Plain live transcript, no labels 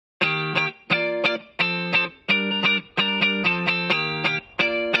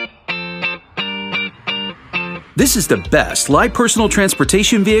This is the best light personal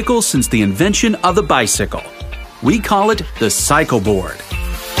transportation vehicle since the invention of the bicycle. We call it the cycle board.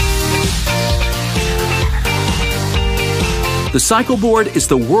 The cycle board is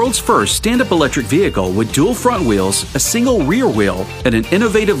the world's first stand-up electric vehicle with dual front wheels, a single rear wheel, and an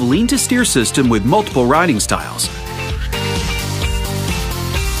innovative lean-to-steer system with multiple riding styles.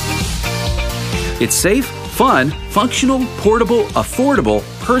 It's safe, fun, functional, portable, affordable,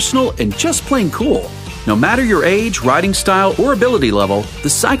 personal, and just plain cool. No matter your age, riding style, or ability level, the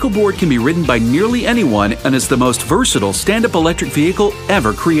cycle board can be ridden by nearly anyone and is the most versatile stand-up electric vehicle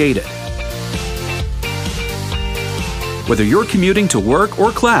ever created. Whether you're commuting to work or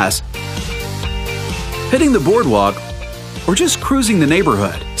class, hitting the boardwalk, or just cruising the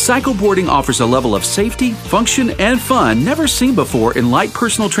neighborhood, cycle boarding offers a level of safety, function, and fun never seen before in light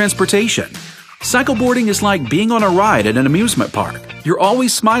personal transportation. Cycle boarding is like being on a ride at an amusement park. You're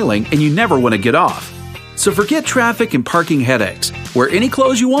always smiling and you never want to get off. So forget traffic and parking headaches. Wear any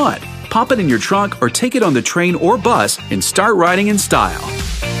clothes you want, pop it in your trunk, or take it on the train or bus and start riding in style.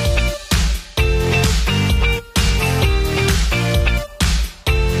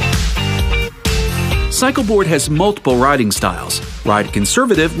 Cycleboard has multiple riding styles. Ride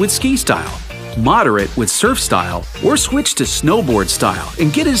conservative with ski style, moderate with surf style, or switch to snowboard style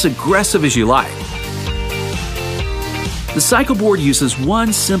and get as aggressive as you like. The cycleboard uses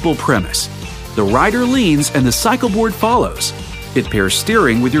one simple premise. The rider leans and the cycleboard follows. It pairs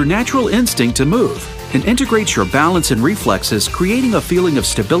steering with your natural instinct to move and integrates your balance and reflexes, creating a feeling of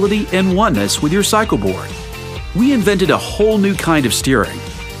stability and oneness with your cycleboard. We invented a whole new kind of steering.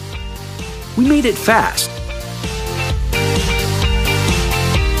 We made it fast.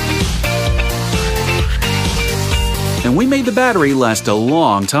 And we made the battery last a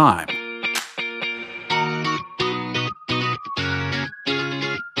long time.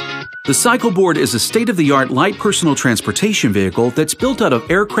 The cycleboard is a state-of-the-art light personal transportation vehicle that's built out of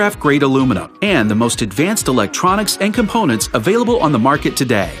aircraft-grade aluminum and the most advanced electronics and components available on the market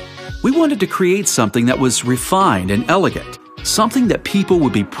today. We wanted to create something that was refined and elegant, something that people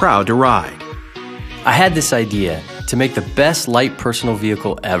would be proud to ride. I had this idea to make the best light personal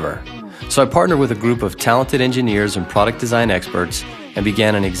vehicle ever. So I partnered with a group of talented engineers and product design experts and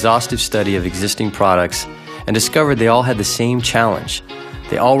began an exhaustive study of existing products and discovered they all had the same challenge.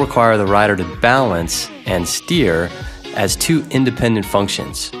 They all require the rider to balance and steer as two independent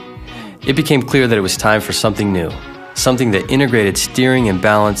functions. It became clear that it was time for something new, something that integrated steering and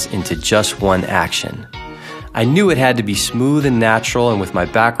balance into just one action. I knew it had to be smooth and natural, and with my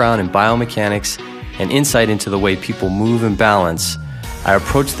background in biomechanics and insight into the way people move and balance, I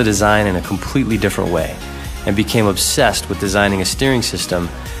approached the design in a completely different way and became obsessed with designing a steering system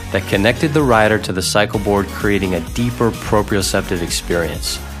that connected the rider to the cycleboard, creating a deeper proprioceptive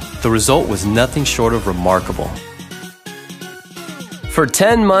experience. The result was nothing short of remarkable. For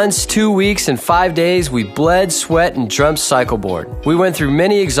 10 months, 2 weeks, and 5 days, we bled, sweat, and dreamt cycleboard. We went through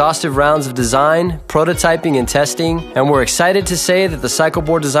many exhaustive rounds of design, prototyping, and testing, and we're excited to say that the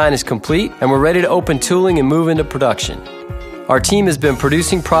cycleboard design is complete and we're ready to open tooling and move into production. Our team has been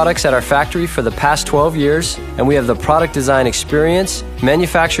producing products at our factory for the past 12 years, and we have the product design experience,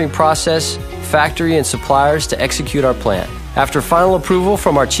 manufacturing process, factory, and suppliers to execute our plan. After final approval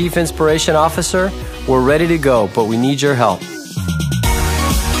from our Chief Inspiration Officer, we're ready to go, but we need your help.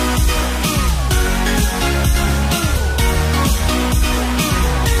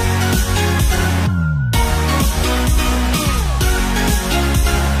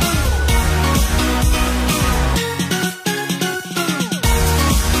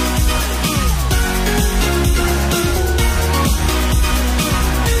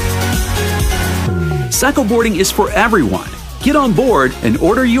 Cycleboarding is for everyone. Get on board and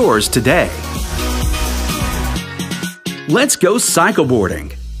order yours today. Let's go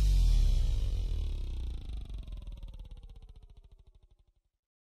cycleboarding.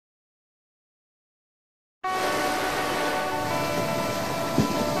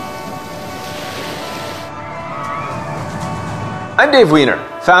 I'm Dave Wiener,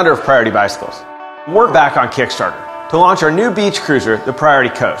 founder of Priority Bicycles. We're back on Kickstarter to launch our new beach cruiser, the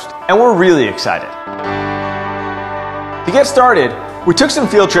Priority Coast, and we're really excited. To get started, we took some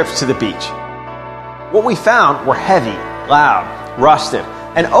field trips to the beach. What we found were heavy, loud, rusted,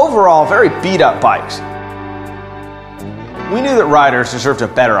 and overall very beat up bikes. We knew that riders deserved a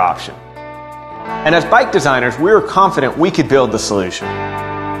better option. And as bike designers, we were confident we could build the solution.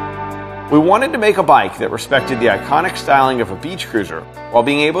 We wanted to make a bike that respected the iconic styling of a beach cruiser while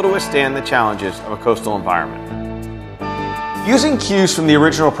being able to withstand the challenges of a coastal environment. Using cues from the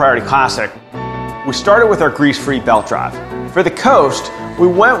original Priority Classic, we started with our grease-free belt drive. For the coast, we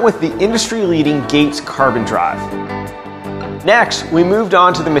went with the industry-leading Gates Carbon Drive. Next, we moved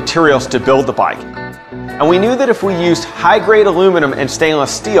on to the materials to build the bike. And we knew that if we used high-grade aluminum and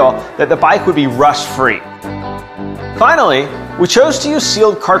stainless steel, that the bike would be rust-free. Finally, we chose to use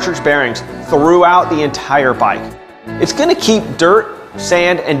sealed cartridge bearings throughout the entire bike. It's going to keep dirt,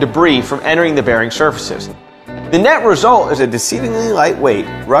 sand, and debris from entering the bearing surfaces. The net result is a deceivingly lightweight,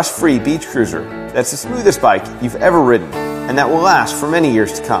 rust-free beach cruiser that's the smoothest bike you've ever ridden, and that will last for many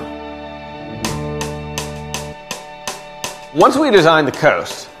years to come. Once we designed the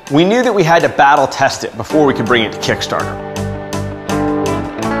Coast, we knew that we had to battle test it before we could bring it to Kickstarter.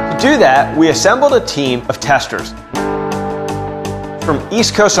 To do that, we assembled a team of testers, from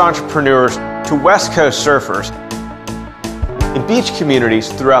East Coast entrepreneurs to West Coast surfers in beach communities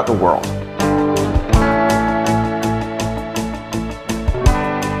throughout the world.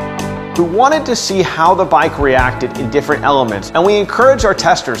 We wanted to see how the bike reacted in different elements, and we encouraged our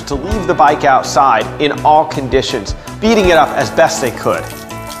testers to leave the bike outside in all conditions, beating it up as best they could.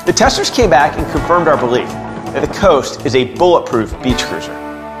 The testers came back and confirmed our belief that the Coast is a bulletproof beach cruiser.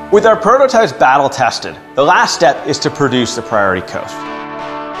 With our prototypes battle tested, the last step is to produce the Priority Coast.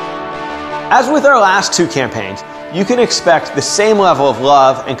 As with our last two campaigns, you can expect the same level of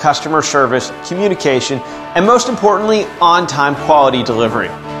love and customer service, communication, and most importantly, on-time quality delivery.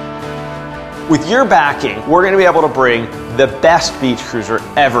 With your backing, we're going to be able to bring the best beach cruiser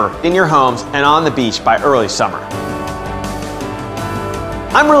ever in your homes and on the beach by early summer.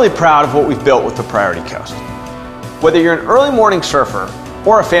 I'm really proud of what we've built with the Priority Coast. Whether you're an early morning surfer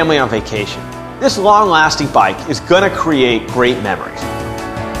or a family on vacation, this long-lasting bike is going to create great memories.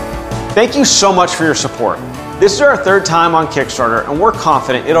 Thank you so much for your support. This is our third time on Kickstarter, and we're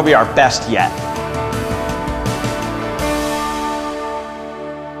confident it'll be our best yet.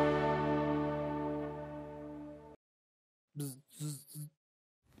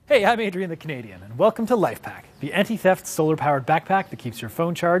 Hey, I'm Adrian the Canadian, and welcome to LifePack, the anti-theft solar-powered backpack that keeps your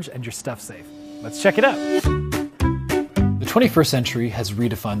phone charged and your stuff safe. Let's check it out. The 21st century has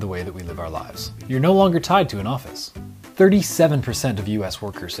redefined the way that we live our lives. You're no longer tied to an office. 37% of US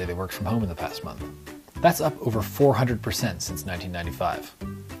workers say they worked from home in the past month. That's up over 400% since 1995.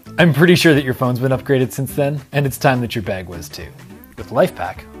 I'm pretty sure that your phone's been upgraded since then, and it's time that your bag was too. With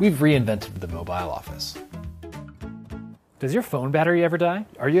LifePack, we've reinvented the mobile office. Does your phone battery ever die?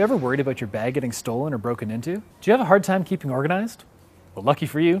 Are you ever worried about your bag getting stolen or broken into? Do you have a hard time keeping organized? Well, lucky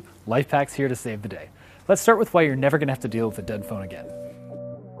for you, LifePack's here to save the day. Let's start with why you're never going to have to deal with a dead phone again.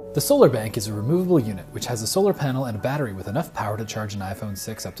 The Solar Bank is a removable unit which has a solar panel and a battery with enough power to charge an iPhone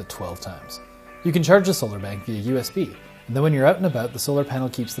 6 up to 12 times. You can charge the Solar Bank via USB, and then when you're out and about, the solar panel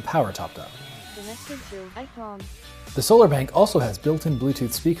keeps the power topped up. The Solar Bank also has built-in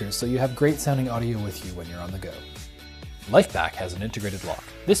Bluetooth speakers, so you have great sounding audio with you when you're on the go. LifePack has an integrated lock.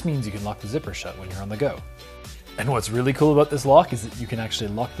 This means you can lock the zipper shut when you're on the go. And what's really cool about this lock is that you can actually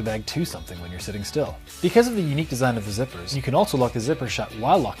lock the bag to something when you're sitting still. Because of the unique design of the zippers, you can also lock the zipper shut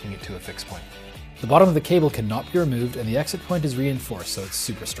while locking it to a fixed point. The bottom of the cable cannot be removed, and the exit point is reinforced, so it's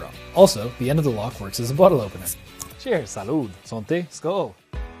super strong. Also, the end of the lock works as a bottle opener. Cheers, salud, santé, skål.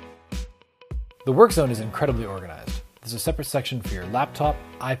 The work zone is incredibly organized. There's a separate section for your laptop,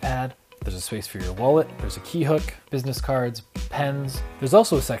 iPad, there's a space for your wallet, there's a key hook, business cards, pens. There's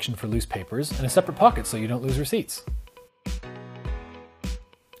also a section for loose papers and a separate pocket so you don't lose receipts.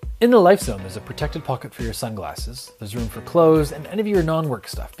 In the Life Zone, there's a protected pocket for your sunglasses, there's room for clothes and any of your non-work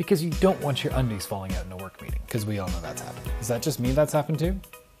stuff because you don't want your undies falling out in a work meeting, because we all know that's happened. Is that just me that's happened too?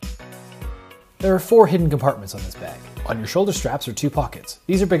 There are 4 hidden compartments on this bag. On your shoulder straps are 2 pockets.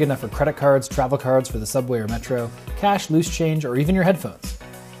 These are big enough for credit cards, travel cards for the subway or metro, cash, loose change, or even your headphones.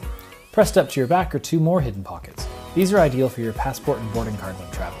 Pressed up to your back are 2 more hidden pockets. These are ideal for your passport and boarding card when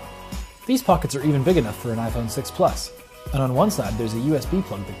traveling. These pockets are even big enough for an iPhone 6 Plus. And on one side, there's a USB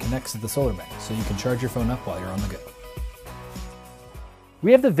plug that connects to the solar bank, so you can charge your phone up while you're on the go.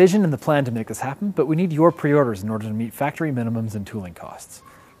 We have the vision and the plan to make this happen, but we need your pre-orders in order to meet factory minimums and tooling costs.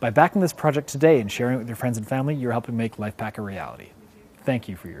 By backing this project today and sharing it with your friends and family, you're helping make LifePack a reality. Thank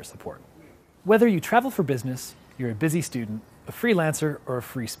you for your support. Whether you travel for business, you're a busy student, a freelancer, or a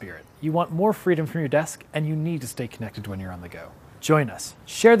free spirit, you want more freedom from your desk, and you need to stay connected when you're on the go. Join us,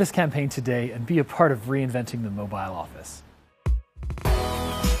 share this campaign today, and be a part of reinventing the mobile office.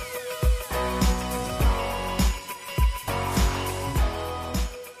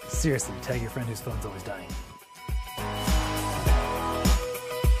 Seriously, tag your friend whose phone's always dying.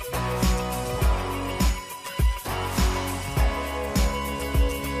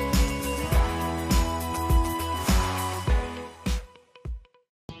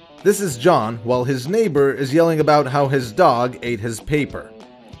 This is John, while his neighbor is yelling about how his dog ate his paper.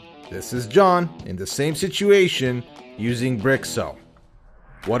 This is John, in the same situation, using Brixo.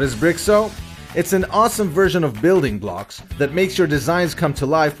 What is Brixo? It's an awesome version of building blocks that makes your designs come to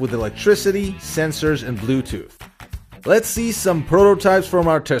life with electricity, sensors, and Bluetooth. Let's see some prototypes from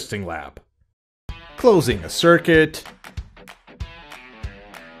our testing lab. Closing a circuit.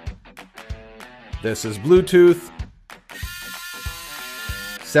 This is Bluetooth.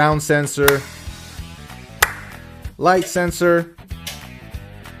 Sound sensor. Light sensor.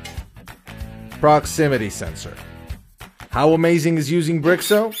 Proximity sensor. How amazing is using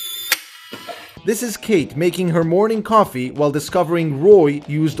Brixo? This is Kate making her morning coffee while discovering Roy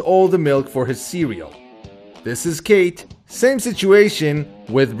used all the milk for his cereal. This is Kate, same situation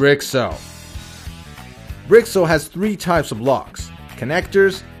with Brixo. Brixo has 3 types of blocks: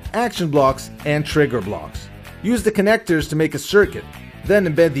 connectors, action blocks, and trigger blocks. Use the connectors to make a circuit, then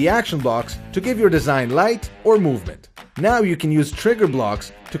embed the action blocks to give your design light or movement. Now you can use trigger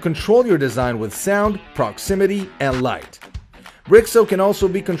blocks to control your design with sound, proximity, and light. Brixo can also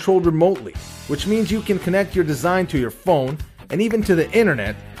be controlled remotely, which means you can connect your design to your phone and even to the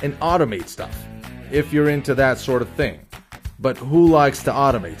internet and automate stuff, if you're into that sort of thing. But who likes to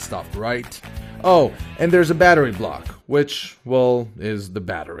automate stuff, right? Oh, and there's a battery block, which, well, is the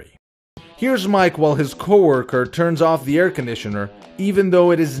battery. Here's Mike while his coworker turns off the air conditioner even though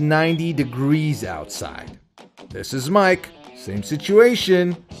it is 90 degrees outside. This is Mike, same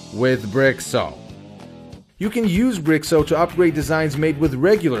situation with Brixo. You can use Brixo to upgrade designs made with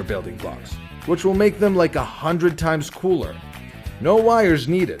regular building blocks, which will make them like 100 times cooler. No wires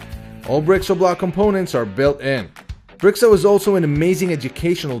needed. All Brixo block components are built in. Brixo is also an amazing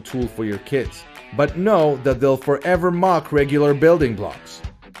educational tool for your kids, but know that they'll forever mock regular building blocks.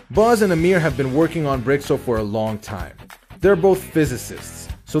 Buzz and Amir have been working on Brixo for a long time. They're both physicists,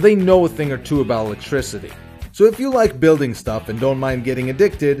 so they know a thing or two about electricity. So if you like building stuff and don't mind getting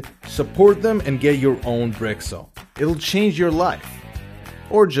addicted, support them and get your own Brixo. It'll change your life.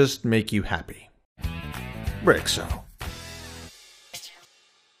 Or just make you happy. Brixo.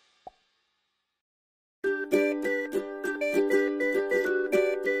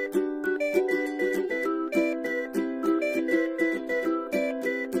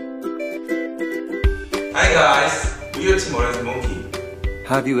 Hi guys, we are Team Orange Monkey.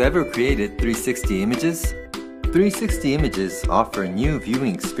 Have you ever created 360 images? 360 images offer a new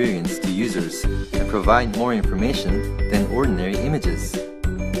viewing experience to users and provide more information than ordinary images.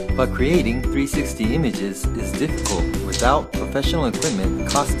 But creating 360 images is difficult without professional equipment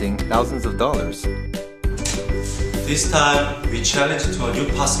costing thousands of dollars. This time, we challenge to a new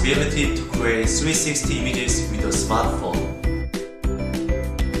possibility to create 360 images with a smartphone.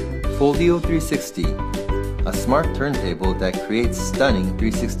 Folio 360, a smart turntable that creates stunning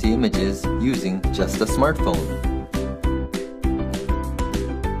 360 images using just a smartphone.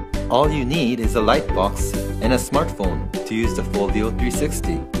 All you need is a light box and a smartphone to use the Folio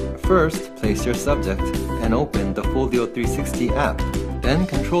 360. First, place your subject and open the Folio 360 app. Then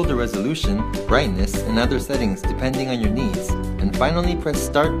control the resolution, brightness, and other settings depending on your needs. And finally press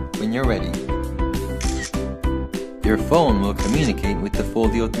start when you're ready. Your phone will communicate with the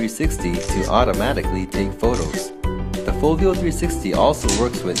Folio 360 to automatically take photos. The Folio 360 also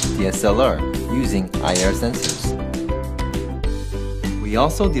works with DSLR using IR sensors. We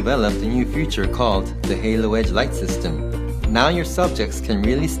also developed a new feature called the Halo Edge light system. Now your subjects can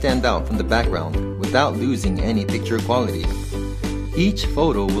really stand out from the background without losing any picture quality. Each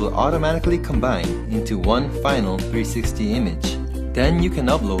photo will automatically combine into one final 360 image. Then you can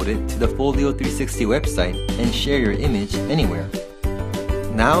upload it to the Folio 360 website and share your image anywhere.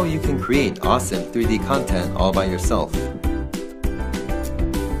 Now you can create awesome 3D content all by yourself.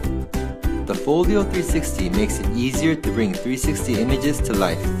 The Folio 360 makes it easier to bring 360 images to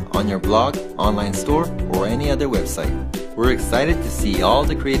life on your blog, online store, or any other website. We're excited to see all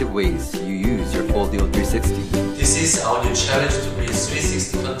the creative ways you use your Folio 360. This is our new challenge to bring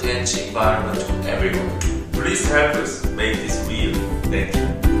 360 content environment to everyone. Please help us make this real. Thank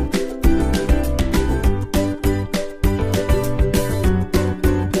you.